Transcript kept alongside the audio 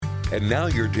And now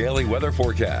your daily weather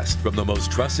forecast from the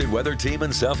most trusted weather team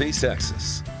in Southeast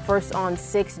Texas. First on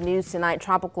 6 News tonight,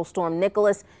 Tropical Storm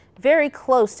Nicholas very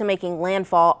close to making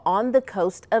landfall on the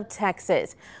coast of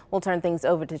Texas. We'll turn things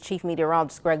over to Chief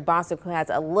Meteorologist Greg Bostic, who has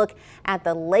a look at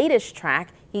the latest track.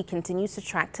 He continues to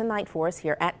track tonight for us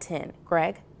here at 10.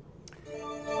 Greg?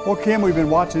 Well, Kim, we've been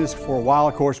watching this for a while.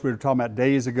 Of course, we were talking about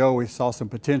days ago. We saw some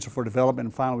potential for development,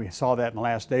 and finally we saw that in the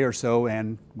last day or so,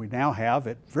 and we now have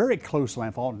it very close to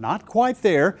landfall. Not quite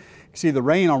there. You see the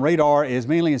rain on radar is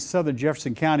mainly in southern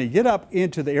Jefferson County. Get up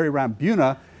into the area around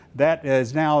Buna. That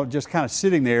is now just kind of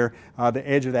sitting there, the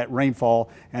edge of that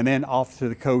rainfall, and then off to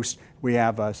the coast we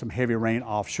have some heavy rain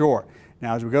offshore.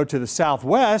 Now, as we go to the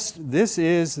southwest, this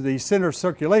is the center of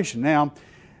circulation. Now,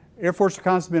 Air Force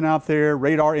Reconnaissance has been out there,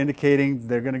 radar indicating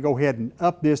they're going to go ahead and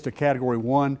up this to Category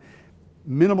 1.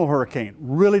 Minimal hurricane.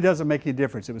 Really doesn't make any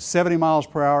difference. It was 70 miles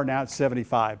per hour, now it's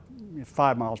 75.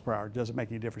 5 miles per hour. It doesn't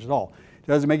make any difference at all. It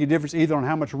doesn't make any difference either on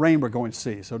how much rain we're going to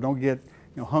see. So don't get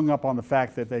hung up on the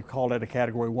fact that they've called it a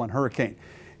Category 1 hurricane.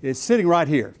 It's sitting right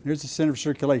here. Here's the center of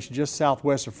circulation just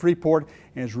southwest of Freeport,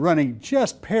 and it's running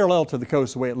just parallel to the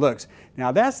coast the way it looks.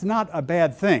 Now, that's not a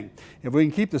bad thing. If we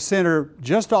can keep the center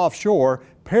just offshore,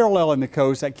 parallel in the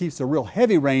coast, that keeps the real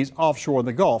heavy rains offshore in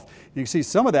the Gulf. You can see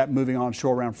some of that moving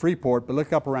onshore around Freeport, but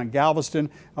look up around Galveston,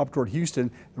 up toward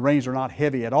Houston, the rains are not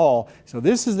heavy at all. So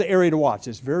this is the area to watch,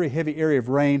 this very heavy area of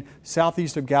rain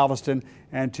southeast of Galveston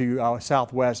and to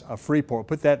southwest of Freeport.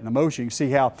 Put that in motion. You can see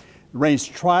how the rains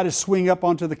try to swing up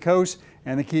onto the coast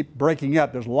and they keep breaking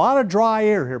up. There's a lot of dry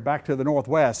air here back to the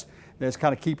northwest that's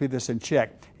kind of keeping this in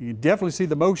check. You can definitely see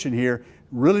the motion here,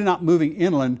 really not moving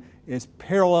inland. It's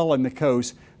parallel in the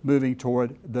coast, moving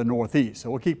toward the northeast. So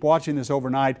we'll keep watching this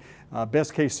overnight.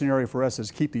 Best case scenario for us is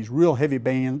keep these real heavy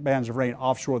bands of rain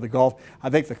offshore of the Gulf. I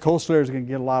think the coastal areas are going to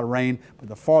get a lot of rain, but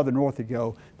the farther north you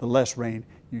go, the less rain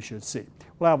you should see.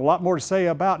 We'll have a lot more to say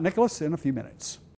about Nicholas in a few minutes.